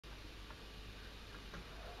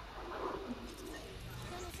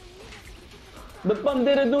The bomb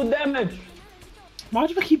didn't do damage. Why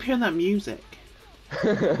do I keep hearing that music?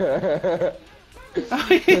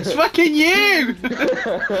 It's fucking you!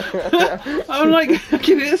 I'm like, I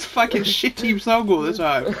can hear this fucking shitty song all the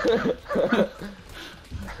time.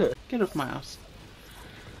 Get off my house.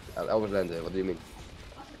 I was landing. What do you mean?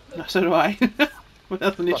 No, so do I. Well,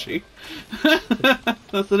 that's an issue.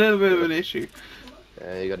 That's a little bit of an issue.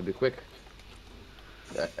 You gotta be quick.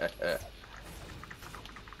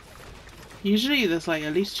 Usually there's like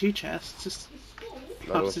at least 2 chests. Just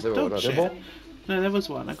No, this there dog was shit. no. No, there was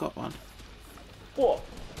one. I got one. What?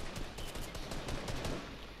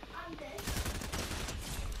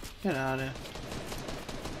 Get out of here.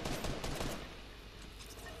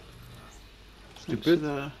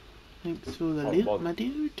 Stupid. Thanks for the Oh, loot, bug. my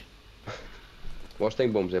dude. More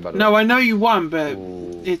stink bombs here, by the way. No, I know you won, but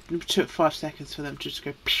Ooh. it took 5 seconds for them to just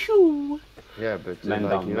go pew. Yeah, but Man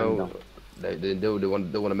like down, you man know, down.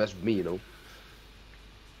 they want to mess with me, you know.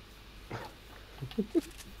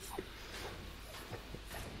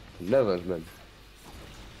 Netherlands, man.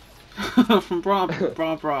 From Bra.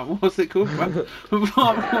 What's it called? Bra.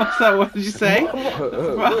 What's that? What did you say? Bravo,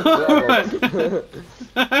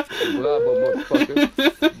 motherfucker.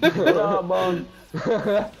 Bra, man.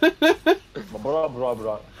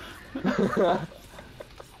 Bra.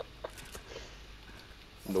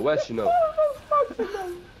 In the West, you know.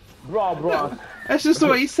 Bra. That's just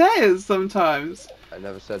what he says sometimes. I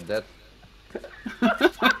never said that.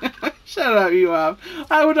 Shut up, you have.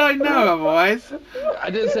 How would I know otherwise? I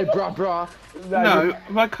didn't say bra. No,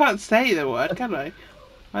 I can't say the word, can I?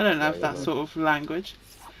 I don't have Yeah, that you sort of language.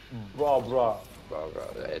 Bra. Bro,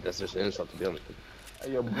 hey, that's just an insult to be honest.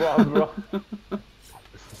 Hey, yo, bra.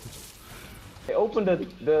 Hey, open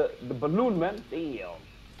the balloon, man. Damn.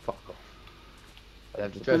 Fuck off. I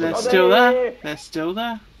have to But treasure. they're Oh, still there. there. They're still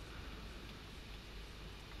there.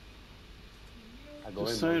 I go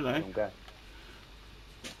Just in, solo. man. Okay.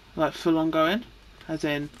 Like full on going. As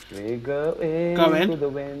in, We go in, Go in. to the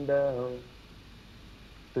window.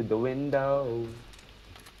 To the window.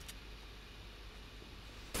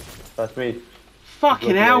 That's me. fucking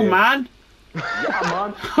Look hell, at you. man. Yeah,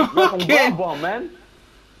 man. You're from Okay. Brabant, man.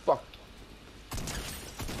 Fuck.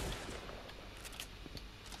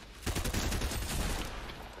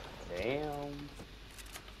 Damn.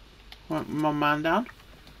 Want my man down.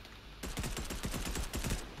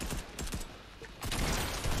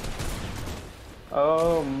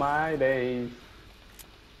 Oh my days.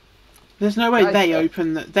 There's no way Guys, they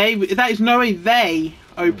open the. That is no way they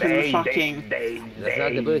open the fucking. That's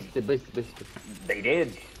not the best. They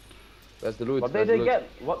did. That's the loot. What That's did the they loot. get?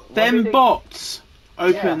 What Them did they... bots Yeah,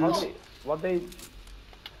 opened. what they...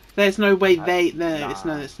 There's no way they. No, Nah.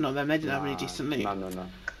 it's not them. They didn't have any decent loot.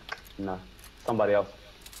 No. Somebody else.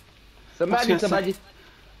 gonna Somebody.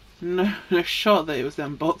 No shot that it was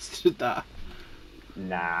them bots did that.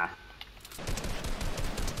 Nah.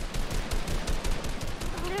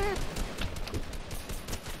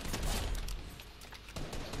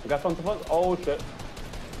 You got something for us? Oh shit.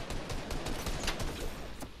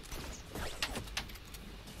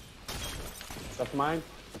 That's mine.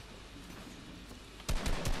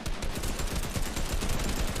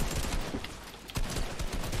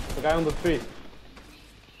 The guy on the tree.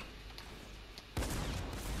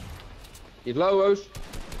 He's low, Oos.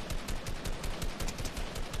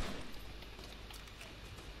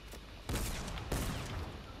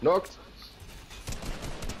 Knocked.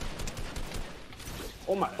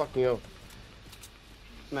 Oh my Fucking hell.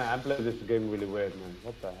 man, I play this game really weird, man.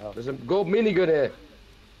 What the hell? There's a gold minigun here.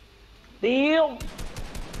 Damn!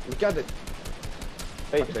 Look at it.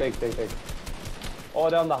 Take. Oh,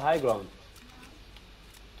 they're on the high ground.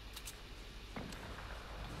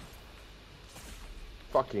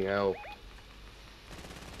 Fucking hell.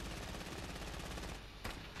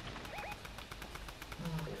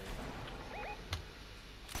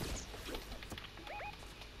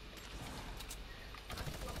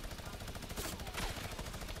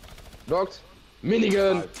 Knocked.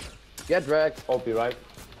 Minigun. Get wrecked. Hope you're right.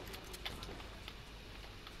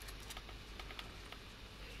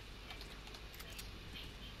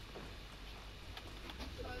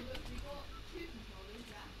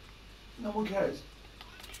 No one cares.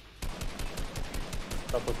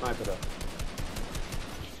 That's a sniper though.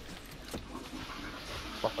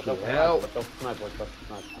 Fucking hell. That's a sniper.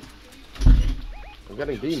 I'm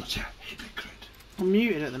getting beamed. Hypocrite. I'm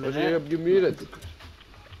muted at the What's minute. you muted?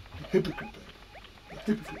 Hypocrite.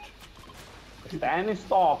 Hypocrite. Stan is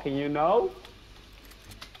talking, you know?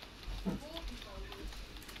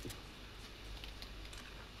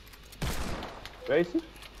 Where is he?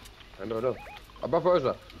 I don't know. Above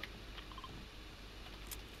us.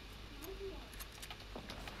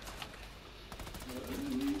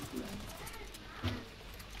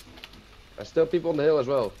 still people on the hill as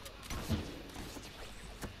well.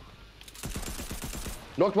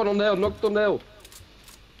 Knocked one on the hill, knocked on the hill.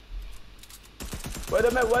 Wait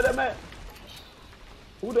a minute.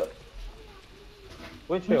 Who the?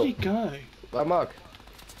 Which Where'd hill? he go? By Mark.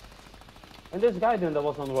 And this guy then that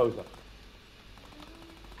was on Rosa.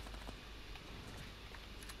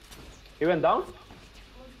 He went down?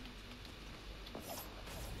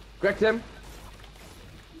 Cracked him.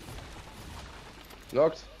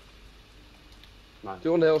 Knocked. Nice.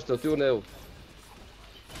 2 on the hill still, 2 on the hill.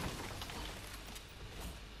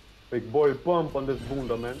 Big boy pump on this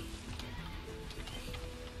bunda, man.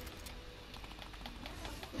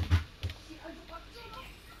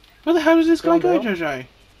 Where the hell does this guy go, Down Jojo?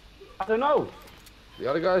 I don't know. The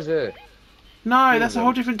other guy's there. No, that's a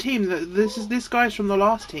whole different team. This guy's from the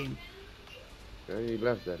last team. Yeah, he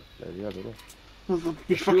left then. Maybe, I don't know. Well,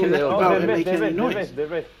 you fucking left Oh, about they and missed, making any noise. they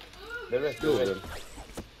missed. Two of them.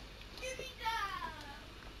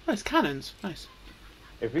 Oh, it's cannons. Nice.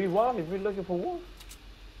 If we looking for war.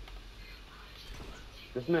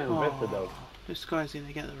 This man invested though. This guy's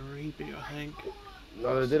gonna get the reboot, I think.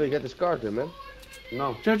 No, they didn't get this card then, man.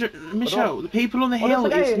 No. Jojo, Michelle, the people on the Oh, hill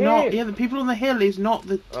that's the guy is not. here. Yeah, the people on the hill is not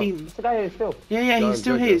the team. It's the guy here still. Yeah, Don't he's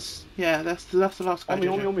still Jojo. his. Yeah, that's the last guy. On me.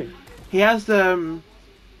 Jojo. He has the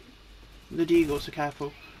deagle, so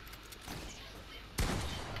careful.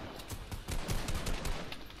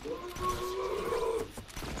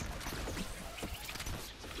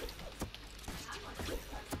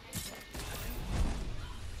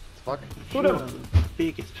 Fuck. Shoot You're him. the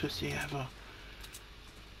biggest pussy ever.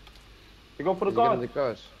 You go for the He's getting guard. the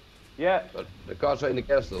cars. Yeah. But the cars are in the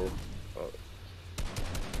castle. Oh.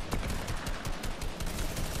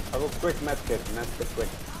 I go quick medkit quick.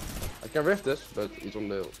 I can rift this, but he's on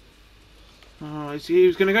the hill. Oh, he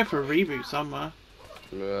was gonna go for a reboot somewhere.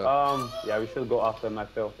 Yeah. Yeah, we should go after my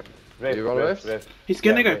fill. You run rift? He's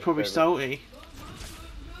gonna Yeah, go rift, probably rift. salty.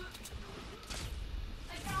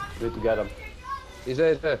 Need to get him. He's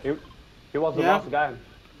there. He was the Yeah. last guy.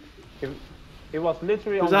 He was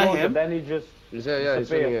literally Was on that board, him? but then he just He's there, yeah, he's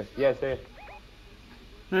sitting here. disappeared. Yes,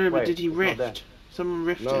 No, but Wait, did he it's not there. rift? Someone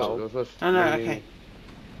rifted. No, that was us. Oh no, Maybe- okay.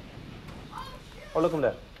 Oh, look him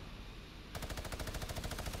there.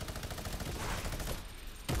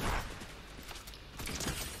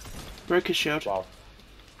 Broke his shield. Wow.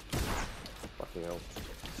 Fucking hell.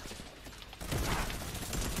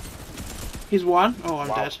 He's one. Oh, I'm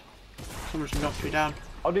Wow. dead. Someone's knocked me down.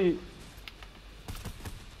 How do you?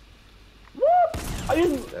 What? Are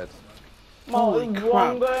you? That's. Holy Mountain crap.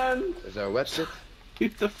 wrong then? Is there a wet shit? Who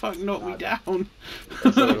the fuck knocked me down?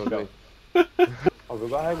 That's what it was me. Oh, we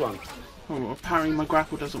got high ground. Oh, apparently my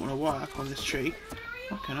grapple doesn't want to work on this tree.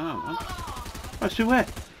 Fucking hell, man. Oh, it's too wet.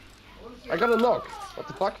 I got a knock. What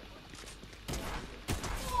the fuck?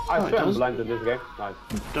 I Oh, it swear I'm does. blind to this game. Nice.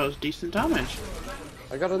 Does decent damage.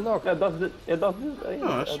 I got a knock. Yeah, it does. It does.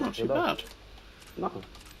 Oh, that's not too bad. No.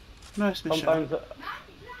 Nice, Michelle. Sometimes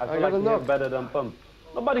I feel got like a it's knock. better than pump.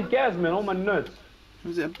 Nobody cares, man. All my nuts.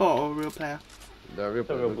 Was it a bot or a real player? The real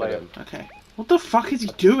a real player. player. Okay. What the fuck is he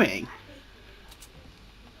doing?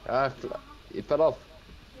 It fell off.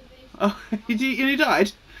 Oh, he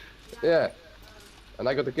died? Yeah. And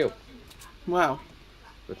I got the kill. Wow.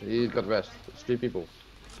 But he got rest. It's 3 people.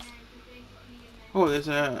 Oh, there's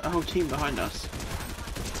a whole team behind us.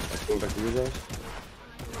 I'm going back to you guys.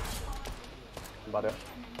 But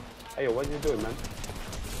hey, what you doing, man?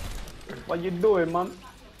 What you doing, man?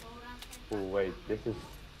 Oh wait, this is.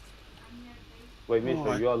 Wait, Mister,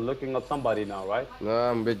 Oh, you are looking at somebody now, right? No,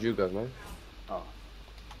 I'm with you guys, man. Oh.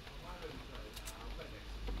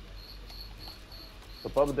 So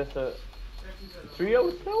probably there's a trio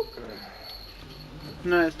still?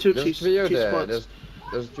 No, it's two There's a trio two there. squads.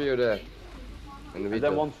 There's a trio there. And And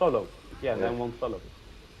then one solo. Yeah, and then one solo.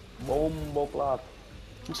 Bombo clap.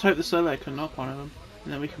 Let's hope the solo can knock one of them.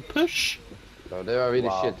 And then we can push. No, they are really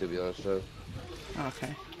Wow. shit to be honest. So Oh,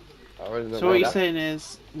 okay. I already know So what about you're that. saying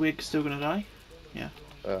is we're still gonna die?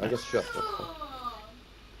 I get shot.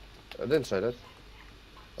 I didn't say that.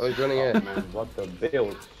 Oh, he's running Oh in. man, what the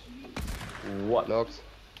builds. What? Knocked.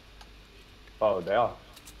 Oh, they are.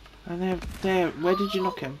 And they're where did you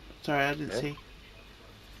knock him? Sorry, I didn't Yeah.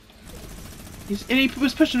 see. And he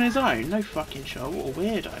was pushing on his own. No fucking shot. What a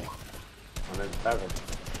weirdo. And then 7.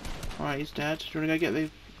 Alright, he's dead. Do you wanna go get the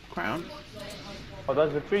crown? Oh,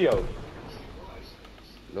 that's the trio. Not Do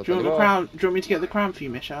you want the anymore. crown? Do you want me to get the crown for you,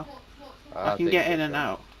 Michelle? I can take get it. in and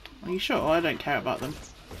out. Are you sure? I don't care about them.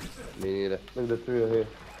 Me neither. Look at the trio here.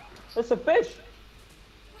 It's a fish!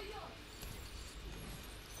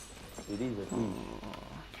 It is a fish.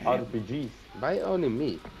 Okay. RPGs. Why only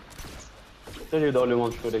me? So you're the only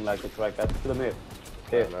one shooting like a track. That's to the mid.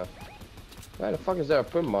 Here. No. Why the fuck is there a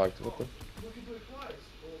pin marked? What the?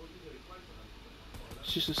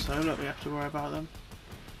 It's just a solo, we have to worry about them.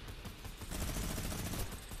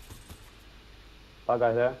 Bad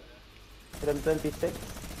guy there. Hit him 26.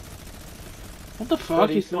 What the fuck?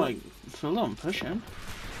 He's 32. like full on pushing.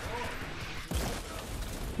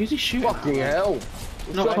 Who's he shooting? Fucking hell!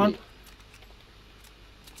 Who's Not shot fun. me?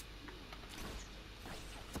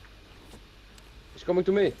 He's coming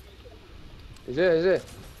to me. He's here, he's here.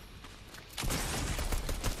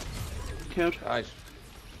 Killed. Nice.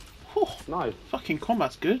 Whew, Nice. fucking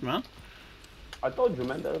combat's good, man. I told you,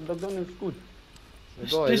 man. The gun is good.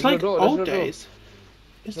 It's like old days.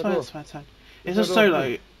 It's no fine, door. it's fine, it's fine. There's It's a no door, solo,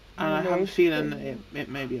 please. and I have a No. feeling that it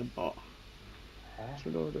may be a bot. There's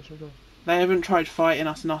no door, there's no door. They haven't tried fighting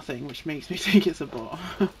us nothing, which makes me think it's a bot.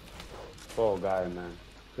 Poor guy, man.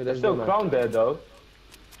 Okay, There's there's still no crown there, though.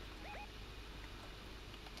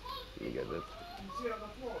 You get it.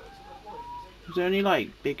 Is there any like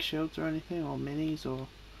big shields or anything, or minis, or?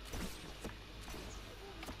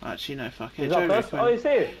 Actually, no, fuck it. He's up first. Oh, he's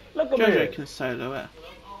here. Look at me. Jojo can solo it.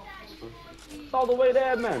 It's all the way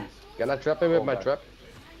there, man. Can I trap him with my Okay. trap?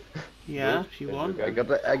 Yeah, if you Yes, want. you I got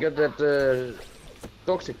that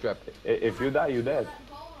toxic trap. If you die, you dead.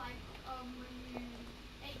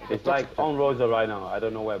 It's like on Rosa right now. I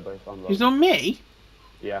don't know where, but it's on Rosa. He's on me?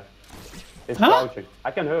 Yeah. It's Huh? crouching.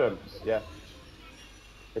 I can hear him. Yeah.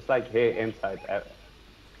 It's like here inside.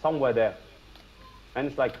 Somewhere there. And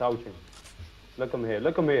it's like crouching. Look him here.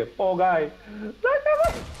 Look him here. Poor guy. Look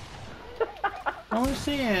at him. I want to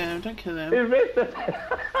see him. Don't kill He him. missed it.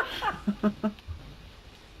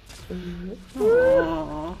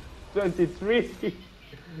 Aww. 23.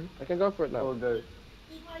 I can go for it now. Oh, good.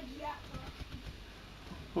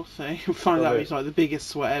 We'll see. We'll find out Okay. he's like the biggest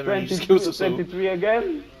sweat ever and he just kills us all. 23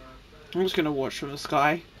 again. I'm just gonna watch from the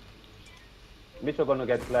sky. Mich are gonna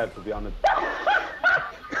get slapped, to be honest.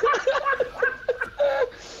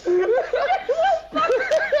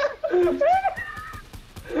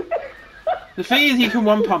 The thing is, he can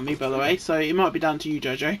one pump me, by the way, so it might be down to you,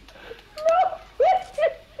 Jojo.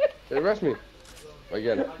 Hey, arrest me.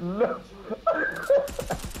 Again. No.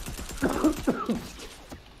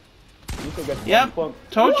 You can get Yep, one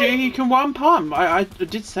told you he can one pump. I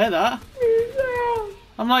did say that. pump.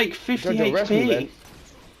 I'm like 50 Jojo, arrest me, man. HP.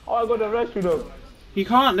 Oh, I got arrest you though. You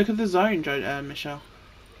can't look at the zone, Michelle.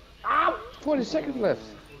 20 seconds left.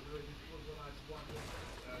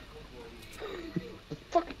 The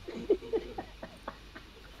fuck?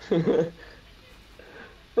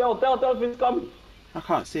 Tell if he's coming. I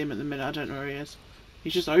can't see him at the minute. I don't know where he is.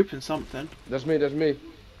 He's just opened something. That's me, that's me.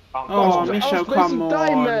 Oh, Michelle, I was come wasting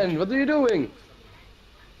time, on. man. What are you doing?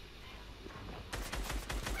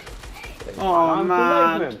 Oh I'm too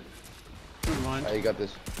man. late, man. Never mind. Ah, you got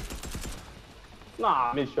this.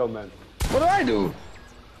 Nah, Michelle, man. What do I do?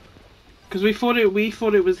 Because we thought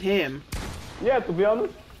it was him, Yeah, to be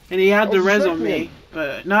honest. and he had I the was res on expecting me. him.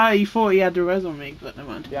 But no, he thought he had the res on me. But never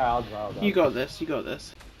mind. Yeah, I'll try. You got this. You got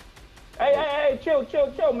this. Hey, chill,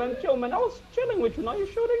 man. I was chilling with you. Now you're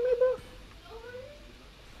shooting me, bro.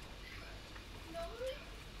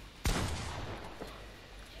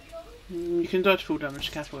 You can dodge full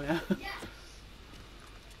damage, careful, yeah.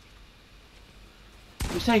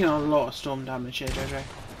 He's taking a lot of storm damage here, Jojo.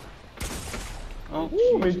 Oh,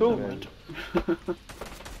 Ooh, me Jesus, too. never mind.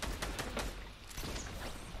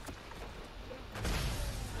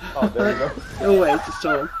 Oh, there you go. Always a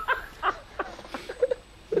storm.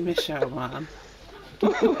 Michelle, man.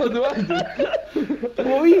 What do I do? What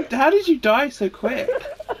were you? How did you die so quick?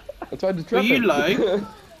 I tried to Were trap you him. low?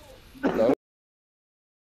 No.